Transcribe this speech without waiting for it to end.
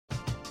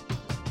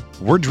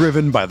We're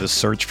driven by the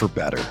search for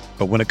better.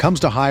 But when it comes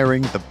to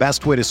hiring, the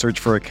best way to search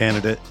for a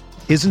candidate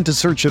isn't to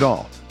search at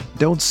all.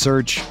 Don't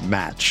search,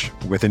 match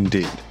with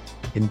Indeed.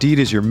 Indeed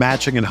is your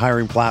matching and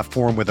hiring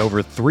platform with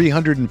over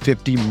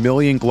 350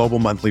 million global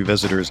monthly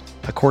visitors,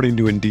 according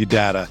to Indeed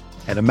data,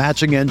 and a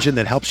matching engine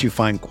that helps you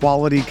find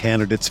quality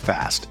candidates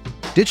fast.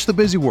 Ditch the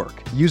busy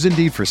work. Use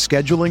Indeed for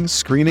scheduling,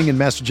 screening, and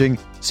messaging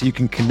so you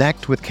can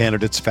connect with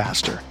candidates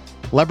faster.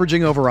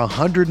 Leveraging over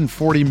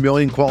 140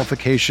 million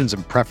qualifications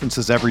and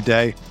preferences every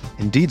day,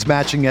 Indeed's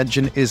matching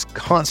engine is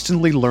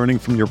constantly learning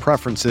from your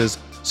preferences,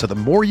 so the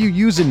more you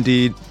use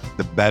Indeed,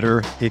 the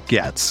better it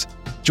gets.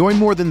 Join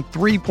more than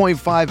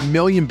 3.5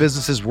 million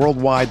businesses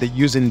worldwide that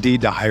use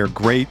Indeed to hire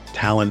great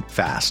talent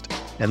fast.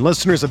 And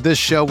listeners of this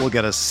show will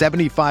get a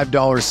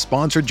 $75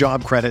 sponsored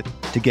job credit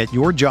to get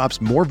your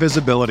jobs more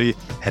visibility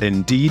at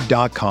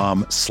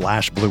Indeed.com/Blue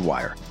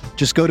Wire.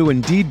 Just go to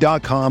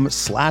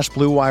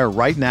Indeed.com/Blue Wire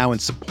right now and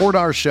support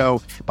our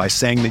show by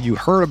saying that you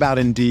heard about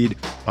Indeed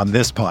on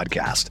this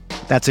podcast.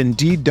 That's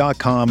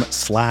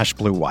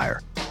Indeed.com/Blue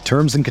Wire.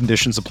 Terms and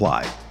conditions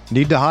apply.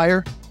 Need to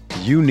hire?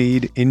 You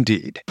need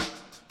Indeed.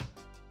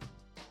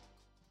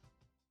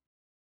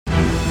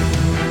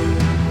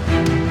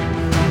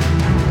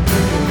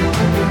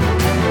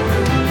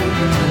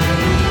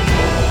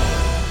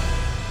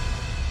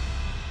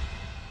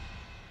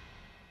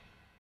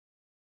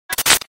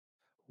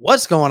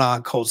 What's going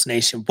on, Colts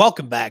Nation?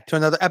 Welcome back to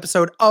another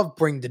episode of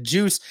Bring the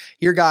Juice.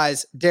 Your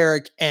guys,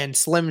 Derek and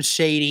Slim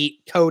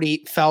Shady,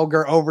 Cody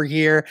Felger over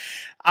here.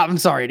 I'm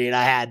sorry, dude,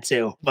 I had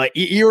to. But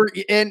you're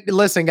in.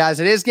 Listen, guys,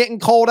 it is getting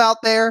cold out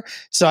there.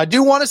 So I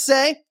do want to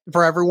say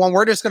for everyone,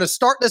 we're just going to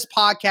start this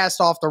podcast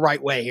off the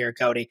right way here,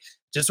 Cody.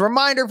 Just a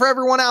reminder for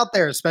everyone out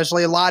there,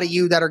 especially a lot of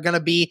you that are going to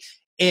be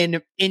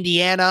in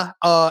Indiana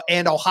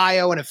and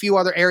Ohio and a few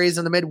other areas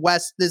in the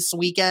Midwest this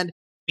weekend.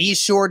 Be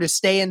sure to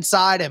stay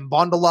inside and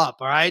bundle up,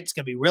 all right? It's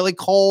going to be really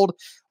cold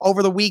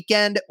over the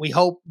weekend. We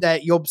hope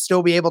that you'll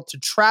still be able to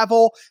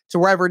travel to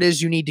wherever it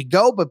is you need to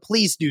go, but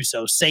please do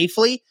so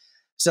safely.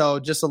 So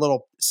just a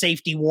little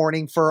safety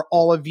warning for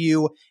all of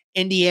you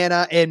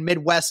Indiana and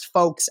Midwest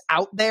folks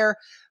out there.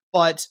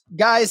 But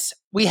guys,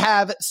 we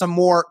have some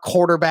more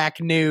quarterback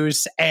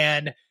news,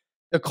 and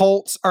the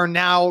Colts are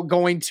now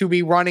going to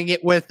be running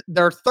it with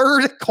their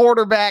third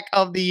quarterback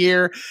of the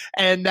year,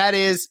 and that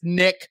is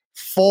Nick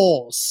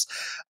Foles.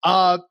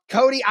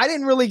 Cody, I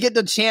didn't really get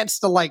the chance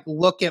to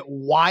look at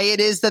why it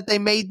is that they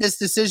made this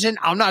decision.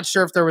 I'm not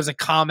sure if there was a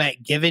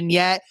comment given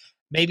yet.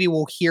 Maybe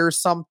we'll hear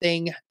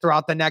something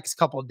throughout the next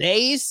couple of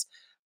days.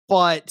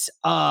 But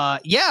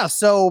yeah,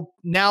 so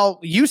now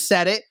you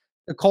said it.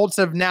 The Colts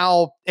have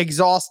now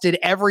exhausted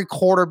every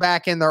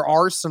quarterback in their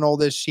arsenal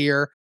this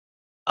year.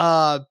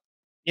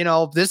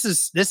 This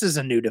is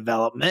a new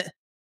development.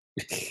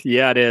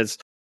 Yeah, it is.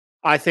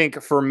 I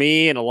think for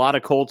me and a lot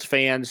of Colts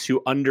fans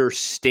who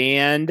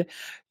understand,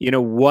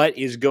 what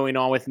is going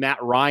on with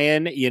Matt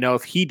Ryan,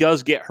 if he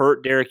does get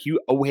hurt, Derek, you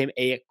owe him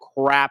a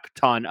crap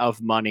ton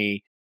of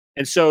money.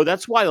 And so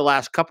that's why the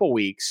last couple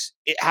weeks,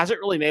 it hasn't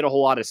really made a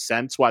whole lot of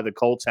sense why the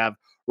Colts have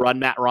run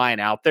Matt Ryan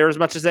out there as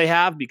much as they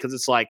have, because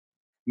it's like,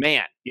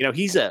 man,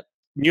 he's a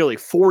nearly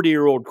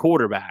 40-year-old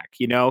quarterback.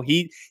 He's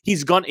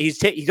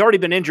already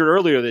been injured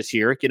earlier this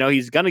year.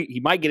 He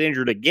might get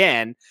injured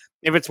again.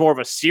 If it's more of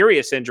a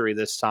serious injury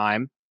this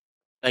time,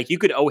 you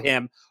could owe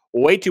him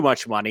way too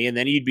much money, and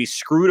then you'd be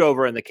screwed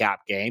over in the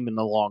cap game in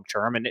the long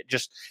term. And it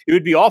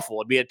would be awful.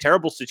 It'd be a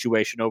terrible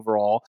situation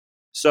overall.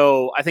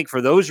 So I think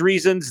for those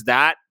reasons,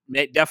 that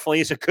definitely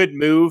is a good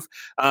move.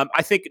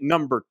 I think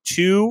number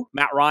two,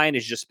 Matt Ryan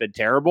has just been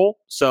terrible.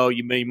 So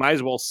you might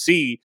as well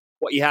see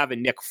what you have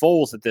in Nick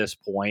Foles at this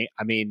point.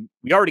 I mean,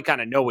 we already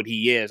kind of know what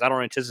he is. I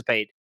don't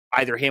anticipate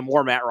either him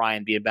or Matt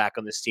Ryan being back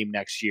on this team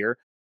next year.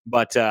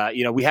 But,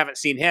 we haven't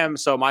seen him,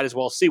 so might as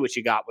well see what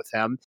you got with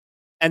him.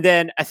 And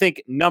then I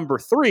think number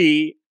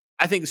three,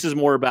 I think this is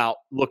more about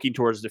looking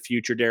towards the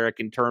future,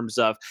 Derek, in terms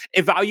of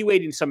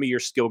evaluating some of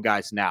your skill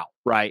guys now,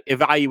 right?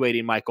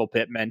 Evaluating Michael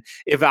Pittman,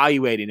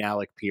 evaluating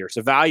Alec Pierce,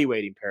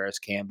 evaluating Paris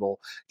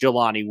Campbell,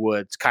 Jelani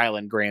Woods,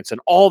 Kylan Granson,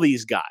 all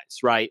these guys,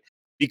 right?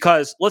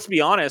 Because let's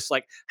be honest,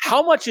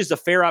 how much is a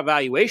fair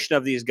evaluation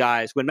of these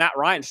guys when Matt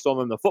Ryan's throwing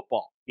them the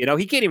football?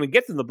 He can't even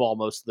get them the ball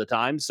most of the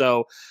time.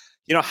 So,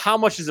 how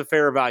much is a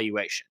fair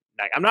evaluation?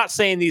 I'm not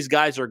saying these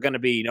guys are going to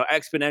be,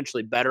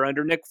 exponentially better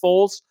under Nick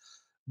Foles,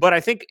 but I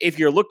think if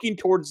you're looking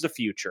towards the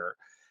future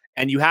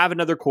and you have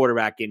another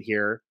quarterback in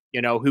here,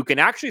 who can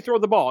actually throw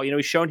the ball,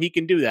 he's shown he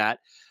can do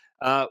that.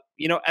 I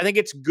think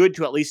it's good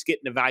to at least get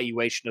an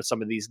evaluation of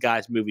some of these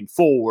guys moving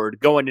forward,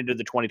 going into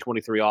the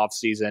 2023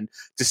 offseason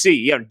to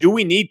see, do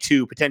we need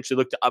to potentially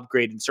look to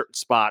upgrade in certain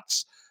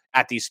spots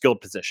at these skilled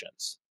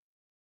positions?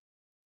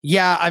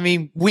 Yeah, I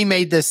mean, we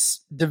made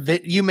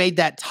you made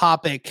that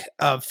topic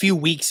a few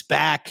weeks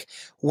back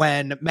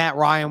when Matt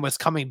Ryan was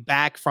coming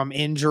back from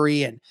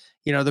injury and,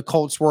 the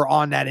Colts were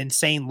on that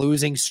insane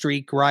losing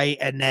streak, right?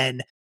 And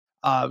then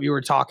you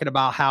were talking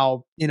about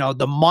how,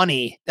 the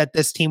money that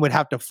this team would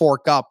have to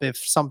fork up if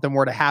something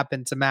were to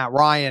happen to Matt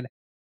Ryan,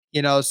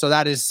 so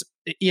that is,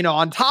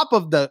 on top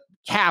of the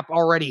cap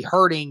already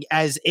hurting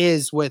as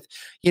is with,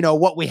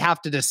 what we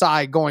have to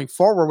decide going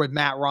forward with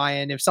Matt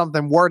Ryan. If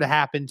something were to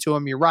happen to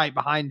him, you're right,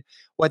 behind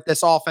what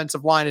this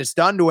offensive line has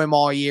done to him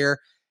all year,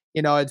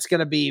 it's going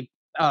to be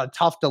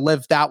tough to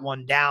live that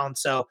one down.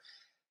 So,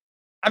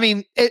 I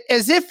mean,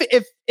 as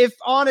if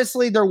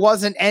honestly there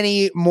wasn't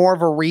any more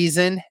of a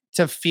reason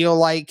to feel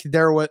like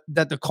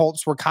that the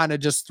Colts were kind of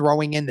just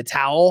throwing in the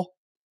towel,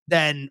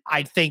 then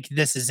I think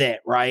this is it,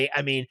 right?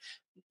 I mean,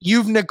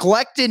 you've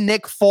neglected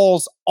Nick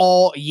Foles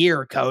all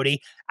year,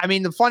 Cody. I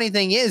mean, the funny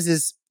thing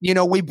is,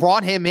 we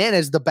brought him in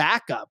as the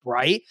backup,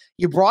 right?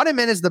 You brought him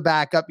in as the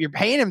backup. You're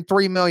paying him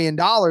 $3 million.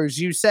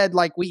 You said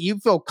you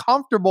feel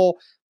comfortable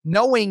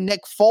knowing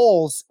Nick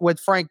Foles with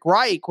Frank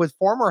Reich, with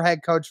former head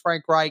coach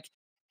Frank Reich,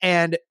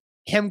 and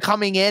him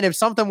coming in. If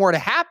something were to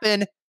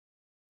happen,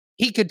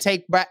 he could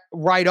take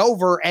right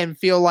over and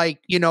feel like,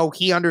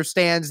 he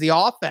understands the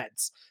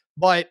offense.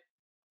 But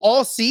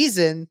all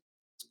season,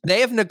 they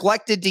have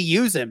neglected to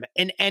use him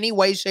in any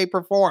way, shape,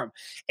 or form.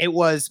 It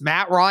was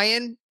Matt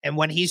Ryan, and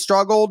when he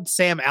struggled,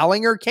 Sam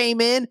Ehlinger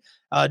came in,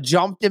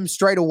 jumped him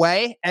straight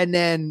away. And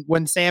then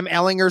when Sam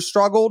Ehlinger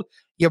struggled,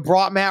 you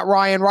brought Matt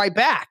Ryan right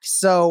back.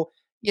 So,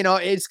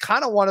 it's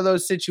kind of one of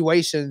those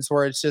situations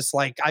where it's just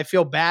like, I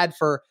feel bad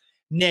for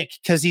Nick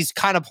because he's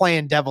kind of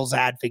playing devil's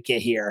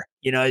advocate here.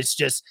 It's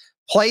just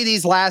play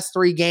these last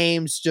 3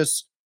 games,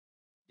 just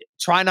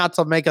try not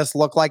to make us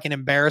look like an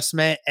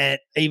embarrassment, and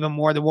even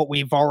more than what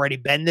we've already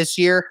been this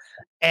year.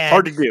 And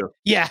hard to do.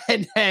 Yeah.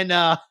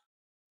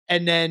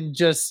 And then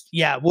just,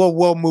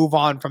 we'll move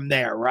on from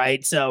there.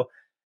 Right. So,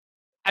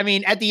 I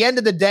mean, at the end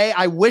of the day,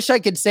 I wish I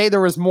could say there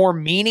was more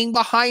meaning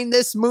behind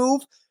this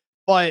move,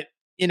 but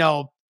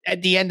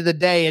at the end of the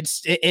day,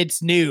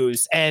 it's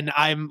news. And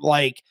I'm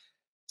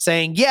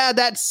saying,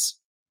 that's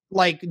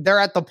they're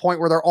at the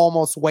point where they're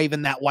almost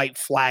waving that white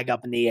flag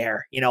up in the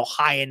air,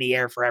 high in the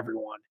air for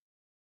everyone.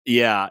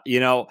 Yeah,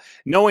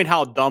 knowing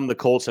how dumb the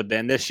Colts have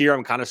been this year,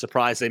 I'm kind of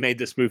surprised they made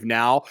this move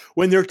now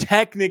when they're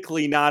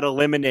technically not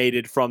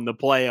eliminated from the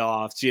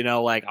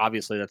playoffs.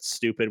 Obviously that's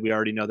stupid. We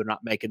already know they're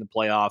not making the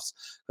playoffs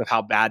with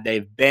how bad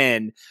they've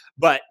been.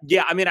 But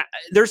yeah, I mean,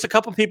 there's a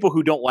couple people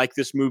who don't like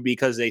this move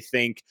because they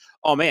think,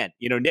 oh man,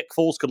 Nick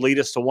Foles could lead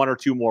us to 1 or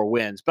 2 more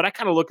wins. But I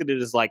kind of look at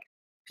it as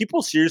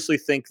people seriously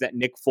think that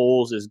Nick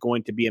Foles is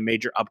going to be a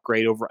major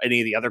upgrade over any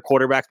of the other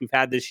quarterbacks we've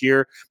had this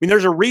year. I mean,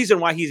 there's a reason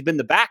why he's been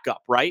the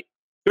backup, right?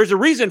 There's a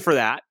reason for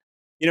that.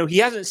 He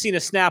hasn't seen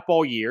a snap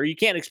all year. You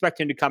can't expect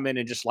him to come in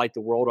and just light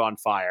the world on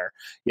fire.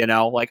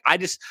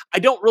 I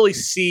don't really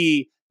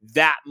see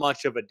that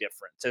much of a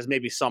difference as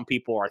maybe some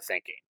people are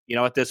thinking.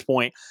 At this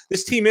point,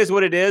 this team is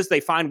what it is. They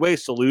find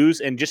ways to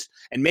lose, and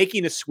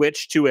making a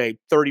switch to a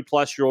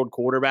 30-plus-year-old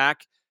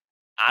quarterback,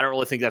 I don't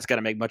really think that's going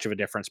to make much of a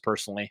difference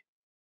personally.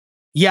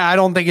 Yeah, I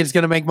don't think it's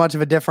going to make much of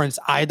a difference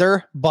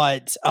either.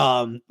 But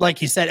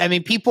like you said, I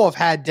mean, people have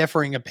had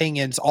differing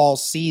opinions all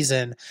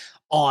season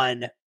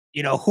on,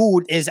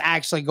 who is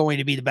actually going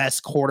to be the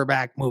best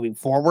quarterback moving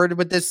forward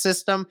with this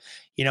system.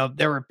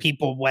 There were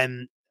people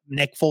when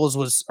Nick Foles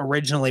was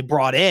originally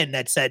brought in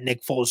that said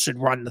Nick Foles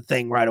should run the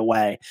thing right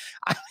away.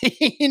 I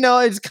mean,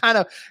 it's kind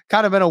of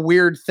been a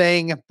weird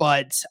thing,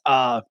 but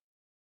at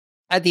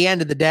the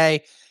end of the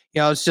day,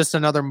 it's just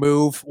another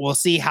move. We'll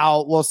see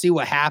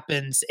what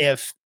happens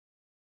if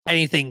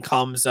anything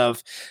comes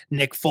of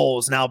Nick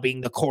Foles now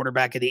being the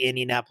quarterback of the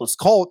Indianapolis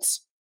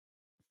Colts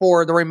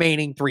for the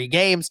remaining 3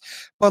 games.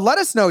 But let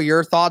us know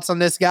your thoughts on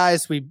this,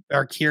 guys. We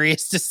are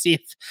curious to see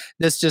if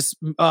this just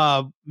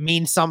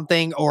means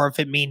something or if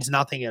it means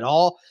nothing at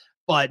all.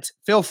 But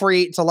feel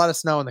free to let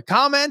us know in the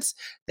comments.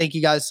 Thank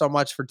you guys so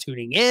much for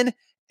tuning in.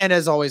 And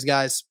as always,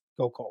 guys,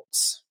 go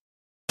Colts.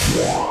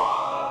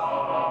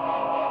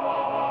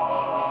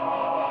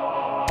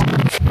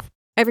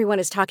 Everyone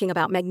is talking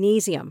about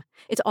magnesium.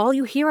 It's all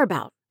you hear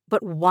about.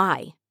 But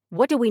why?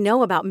 What do we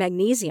know about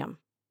magnesium?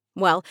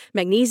 Well,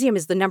 magnesium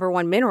is the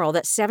 #1 mineral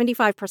that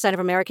 75% of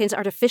Americans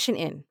are deficient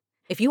in.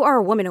 If you are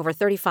a woman over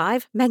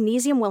 35,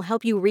 magnesium will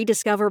help you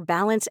rediscover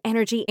balance,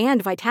 energy,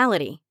 and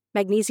vitality.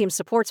 Magnesium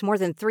supports more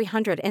than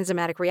 300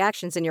 enzymatic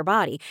reactions in your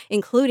body,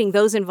 including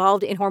those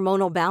involved in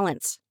hormonal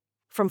balance.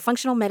 From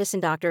functional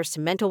medicine doctors to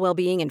mental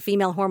well-being and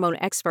female hormone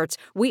experts,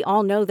 we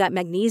all know that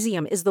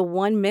magnesium is the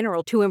one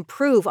mineral to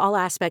improve all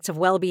aspects of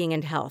well-being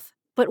and health.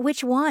 But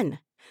which one?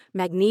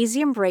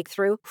 Magnesium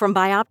Breakthrough from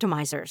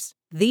Bioptimizers,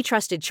 the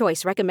trusted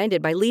choice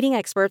recommended by leading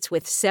experts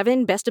with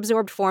 7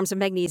 best-absorbed forms of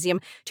magnesium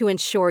to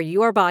ensure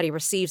your body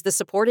receives the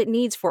support it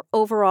needs for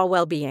overall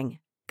well-being.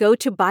 Go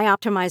to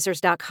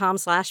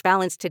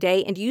bioptimizers.com/balance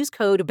today and use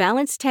code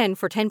BALANCE10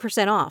 for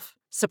 10% off.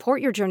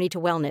 Support your journey to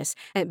wellness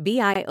at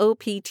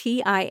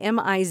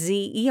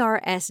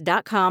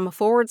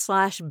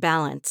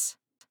bioptimizers.com/balance.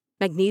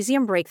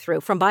 Magnesium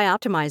Breakthrough from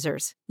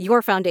Bioptimizers,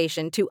 your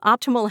foundation to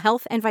optimal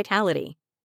health and vitality.